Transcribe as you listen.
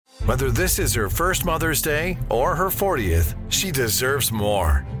Whether this is her first Mother's Day or her 40th, she deserves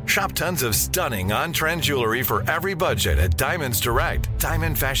more. Shop tons of stunning on-trend jewelry for every budget at Diamonds Direct.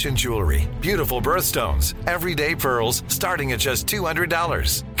 Diamond fashion jewelry, beautiful birthstones, everyday pearls starting at just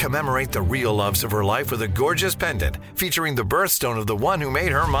 $200. Commemorate the real loves of her life with a gorgeous pendant featuring the birthstone of the one who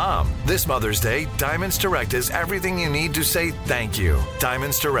made her mom. This Mother's Day, Diamonds Direct is everything you need to say thank you.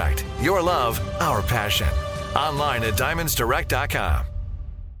 Diamonds Direct. Your love, our passion. Online at diamondsdirect.com.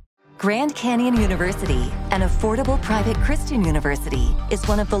 Grand Canyon University, an affordable private Christian university, is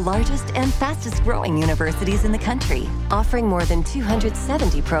one of the largest and fastest growing universities in the country, offering more than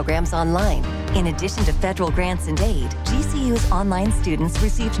 270 programs online. In addition to federal grants and aid, GCU's online students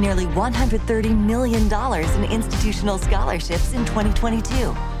received nearly $130 million in institutional scholarships in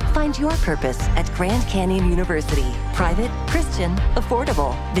 2022. Find your purpose at Grand Canyon University. Private, Christian,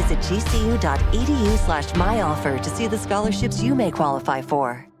 affordable. Visit gcu.edu/myoffer to see the scholarships you may qualify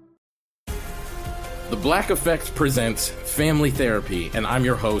for. The Black Effect presents Family Therapy, and I'm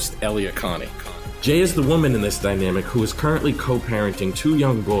your host, Elliot Connie. Jay is the woman in this dynamic who is currently co-parenting 2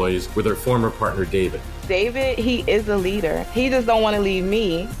 young boys with her former partner, David. David, he is a leader. He just don't want to leave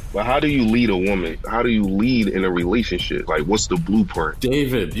me. But how do you lead a woman? How do you lead in a relationship? Like, what's the blueprint?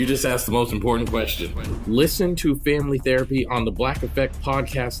 David, you just asked the most important question. Listen to Family Therapy on the Black Effect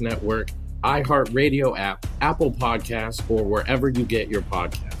Podcast Network, iHeartRadio app, Apple Podcasts, or wherever you get your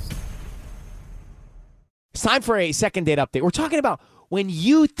podcasts. It's time for a second date update. We're talking about when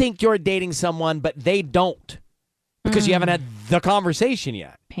you think you're dating someone, but they don't because you haven't had the conversation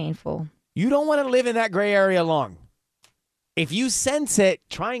yet. Painful. You don't want to live in that gray area long. If you sense it,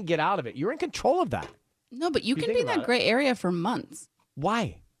 try and get out of it. You're in control of that. No, but you can be in that gray area for months.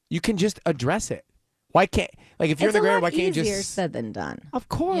 Why? You can just address it. Why can't, like, if you're in the gray area, why can't you just... It's easier said than done. Of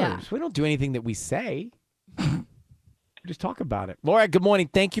course. Yeah. We don't do anything that we say. Just talk about it. Laura, good morning.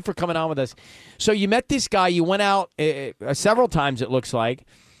 Thank you for coming on with us. So you met this guy. You went out several times, it looks like,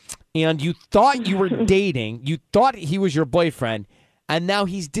 and you thought you were dating. You thought he was your boyfriend, and now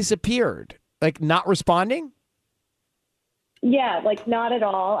he's disappeared. Like, not responding? Yeah, like, not at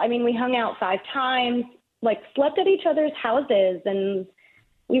all. I mean, we hung out 5 times, like, slept at each other's houses, and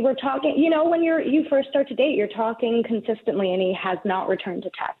we were talking. You know, when you first start to date, you're talking consistently, and he has not returned to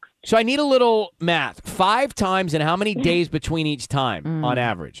text. So I need a little math. 5 times and how many days between each time on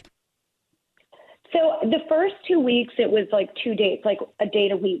average? So the first 2 weeks, it was like 2 dates, like a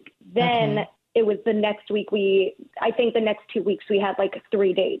date a week. Then it was the next week I think the next 2 weeks we had like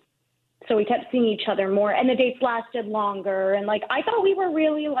 3 dates. So we kept seeing each other more and the dates lasted longer. And like, I thought we were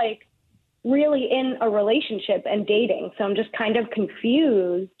really in a relationship and dating. So I'm just kind of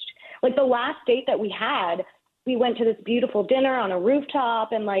confused. Like the last date that we had, we went to this beautiful dinner on a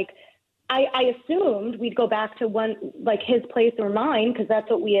rooftop, and like I assumed we'd go back to one, like his place or mine, because that's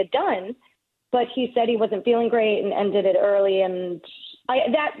what we had done. But he said he wasn't feeling great and ended it early, and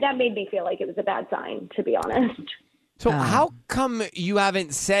that made me feel like it was a bad sign, to be honest. So how come you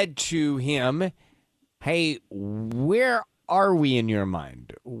haven't said to him, "Hey, where are we in your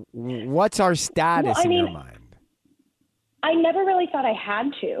mind? What's our status in your mind?" I never really thought I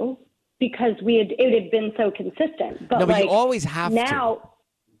had to, because it had been so consistent. But, no, but like, you always have now,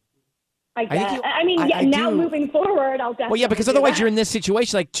 to. Now moving forward, I'll definitely. Well, yeah, because otherwise you're in this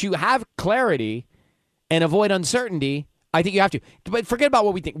situation. Like, to have clarity and avoid uncertainty, I think you have to. But forget about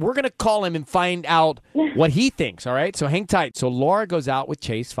what we think. We're going to call him and find out what he thinks, all right? So hang tight. So Laura goes out with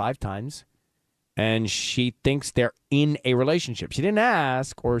Chase 5 times, and she thinks they're in a relationship. She didn't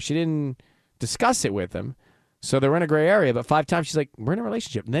ask, or she didn't discuss it with him. So they're in a gray area, but 5 times she's like, we're in a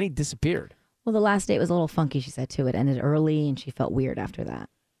relationship. And then he disappeared. Well, the last date was a little funky, she said, too. It ended early, and she felt weird after that.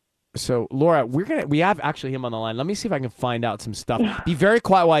 So, Laura, we have actually him on the line. Let me see if I can find out some stuff. Be very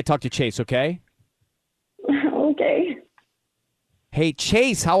quiet while I talk to Chase, okay? Okay. Hey,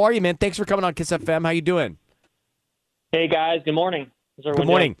 Chase, how are you, man? Thanks for coming on Kiss FM. How you doing? Hey, guys. Good morning. Good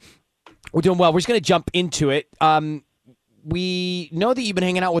morning. We're doing well. We're just going to jump into it. We know that you've been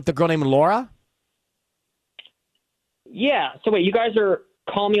hanging out with the girl named Laura. Yeah. So wait, you guys are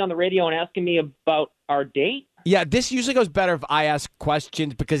calling me on the radio and asking me about our date? Yeah, this usually goes better if I ask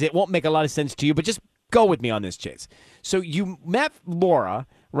questions because it won't make a lot of sense to you, but just go with me on this, Chase. So you met Laura,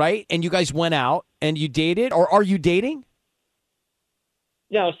 right? And you guys went out and you dated, or are you dating?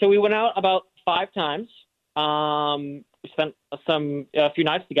 No, so we went out about 5 times. We spent a few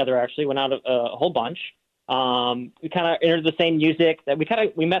nights together, actually, went out a whole bunch. We kind of entered the same music that we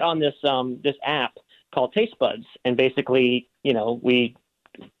met on this app called Taste Buds, and basically, you know, we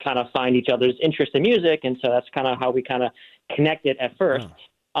kind of find each other's interest in music, and so that's kind of how we kind of connected at first.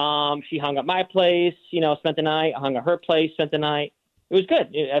 She hung at my place, you know, spent the night. I hung at her place, spent the night. it was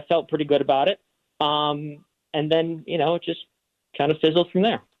good. I felt pretty good about it. And then, it just kind of fizzled from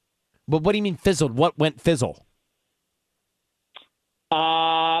there. But what do you mean fizzled? What went fizzle?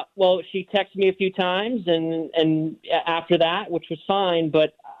 Well, she texted me a few times and after that, which was fine,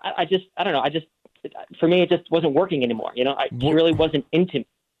 but I don't know. For me, it just wasn't working anymore. She really wasn't into me.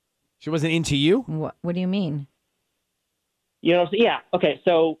 She wasn't into you? What do you mean? Yeah. Okay.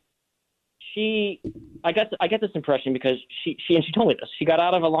 So I get this impression because she told me this. She got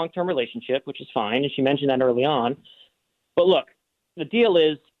out of a long-term relationship, which is fine, and she mentioned that early on. But look, the deal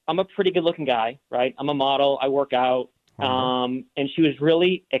is I'm a pretty good-looking guy, right? I'm a model. I work out. And she was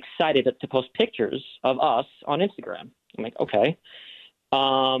really excited to post pictures of us on Instagram. I'm like, okay.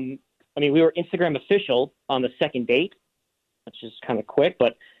 We were Instagram official on the second date, which is kind of quick.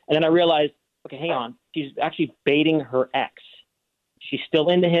 And then I realized, okay, hang on. She's actually baiting her ex. She's still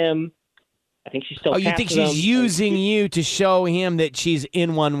into him. I think she's still. Oh, you think she's using you to show him that she's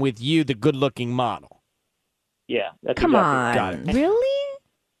in one with you, the good-looking model? Yeah. That's Come exactly on, right. really?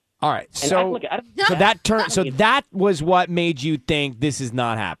 All right, so that was what made you think this is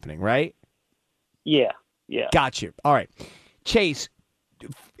not happening, right? Yeah. Got you. All right, Chase,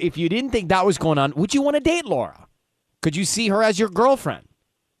 if you didn't think that was going on, would you want to date Laura? Could you see her as your girlfriend?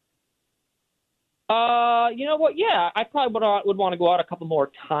 You know what? Yeah, I probably would want to go out a couple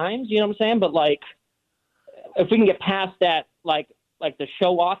more times. You know what I'm saying? But if we can get past that, like the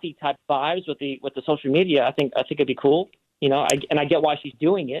show-offy type vibes with the social media, I think it'd be cool. I get why she's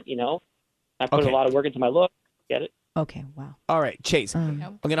doing it. I put a lot of work into my look. Get it? Okay. Wow. All right, Chase.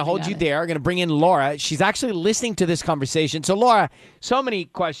 I'm going to hold you there. I'm going to bring in Laura. She's actually listening to this conversation. So, Laura, so many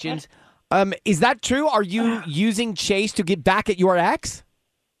questions. Is that true? Are you using Chase to get back at your ex?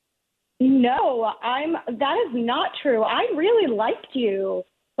 No, that is not true. I really liked you.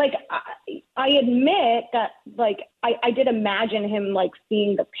 I admit that, I did imagine him,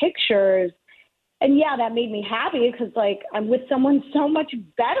 seeing the pictures. And yeah, that made me happy because, I'm with someone so much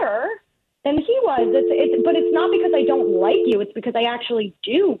better than he was. But it's not because I don't like you. It's because I actually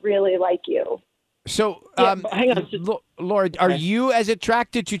do really like you. So, hang on. Laura, are you as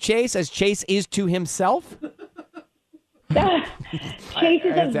attracted to Chase as Chase is to himself? Chase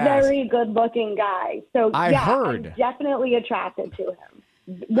is a very good-looking guy. So, I heard. I'm definitely attracted to him.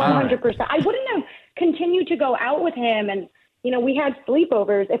 100%. I wouldn't have continued to go out with him and, we had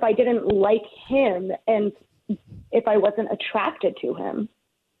sleepovers if I didn't like him and if I wasn't attracted to him.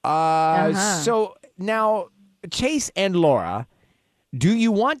 So now, Chase and Laura, do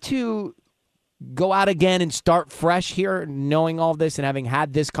you want to go out again and start fresh here, knowing all this and having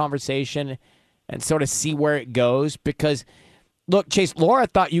had this conversation and sort of see where it goes? Because, look, Chase, Laura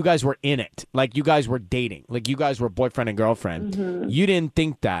thought you guys were in it, like you guys were dating, like you guys were boyfriend and girlfriend. Mm-hmm. You didn't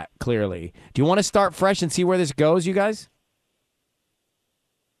think that, clearly. Do you want to start fresh and see where this goes, you guys?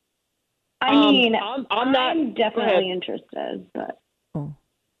 I'm definitely interested, but.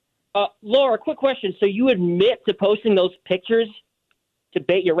 Laura, quick question. So you admit to posting those pictures to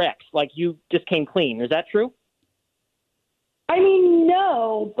bait your ex, like you just came clean. Is that true?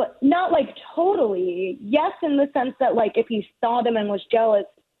 No, but not totally. Yes, in the sense that if he saw them and was jealous,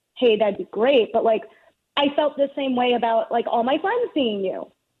 hey, that'd be great. But I felt the same way about all my friends seeing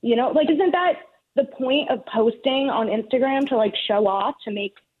you. Isn't that the point of posting on Instagram, to show off, to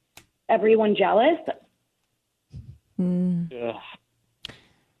make everyone jealous? Ugh.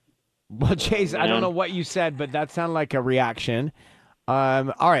 Well, Chase, I don't know what you said, but that sounded like a reaction. All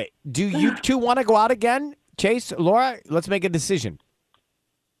right. Do you two want to go out again? Chase, Laura, let's make a decision.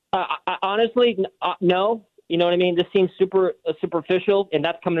 Honestly, no. You know what I mean? This seems super superficial, and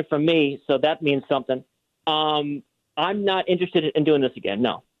that's coming from me, so that means something. I'm not interested in doing this again,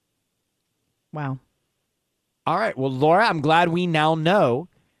 no. Wow. All right. Well, Laura, I'm glad we now know,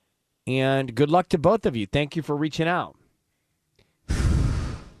 and good luck to both of you. Thank you for reaching out.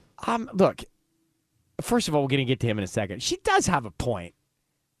 Look, first of all, we're going to get to him in a second. She does have a point.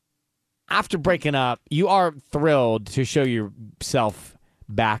 After breaking up, you are thrilled to show yourself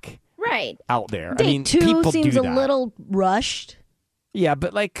back out there. Date two people seems do a that. little rushed. Yeah,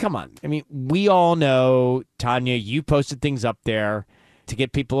 but come on. We all know, Tanya, you posted things up there to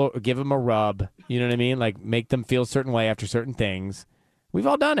get people, give them a rub. You know what I mean? Make them feel a certain way after certain things. We've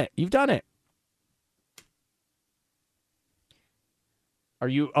all done it. You've done it. Are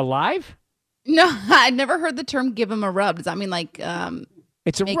you alive? No, I never heard the term "give him a rub." Does that mean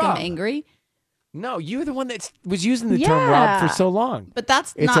it's a make rub. him angry? No, you're the one that was using the term rub for so long. But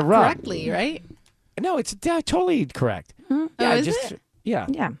that's it's not a rub. correctly, right? No, it's totally correct. Mm-hmm. Yeah, is it? Yeah.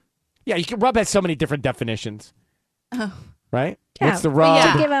 Yeah. Yeah, you can rub has so many different definitions. Oh. Right? Yeah. What's the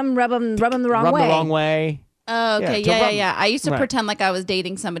rub? To give him, rub him the wrong rub way. the wrong way. Oh, okay. to rub- Yeah. I used to Right. pretend like I was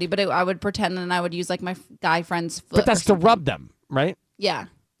dating somebody, but I would pretend and I would use like my guy friend's foot. But that's or to something. rub them, right? Yeah.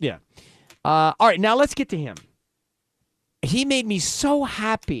 Yeah. All right, now let's get to him. He made me so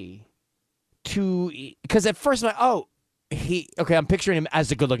happy because at first I'm like, I'm picturing him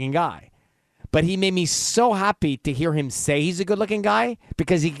as a good-looking guy. But he made me so happy to hear him say he's a good-looking guy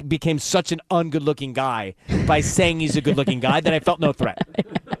because he became such an un-good-looking guy by saying he's a good-looking guy that I felt no threat.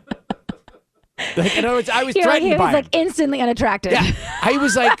 Like, in other words, I was threatened He was by him. like instantly unattractive. Yeah, I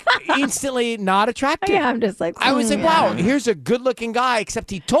was like instantly not attractive. Yeah, I'm just like, I was like, wow, yeah. here's a good-looking guy, except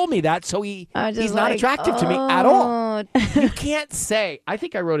he told me that, so he's I was just not like, attractive to me at all. oh. You can't say, I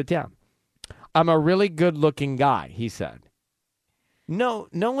think I wrote it down. I'm a really good-looking guy, he said. No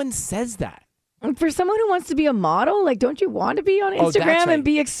one says that. For someone who wants to be a model, like, don't you want to be on Oh, that's Instagram right. and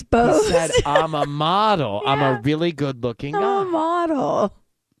be exposed? He said, I'm a model. I'm a really good-looking I'm guy. a model.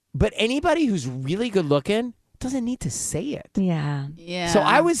 But anybody who's really good-looking doesn't need to say it. Yeah. Yeah. So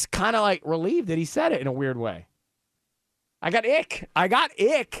I was kind of like relieved that he said it in a weird way. I got ick,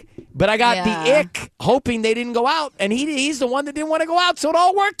 but I got the ick hoping they didn't go out, and he's the one that didn't want to go out, so it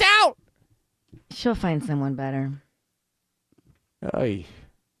all worked out. She'll find someone better. Oy.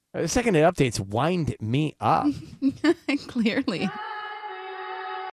 The second it updates wind me up. Clearly.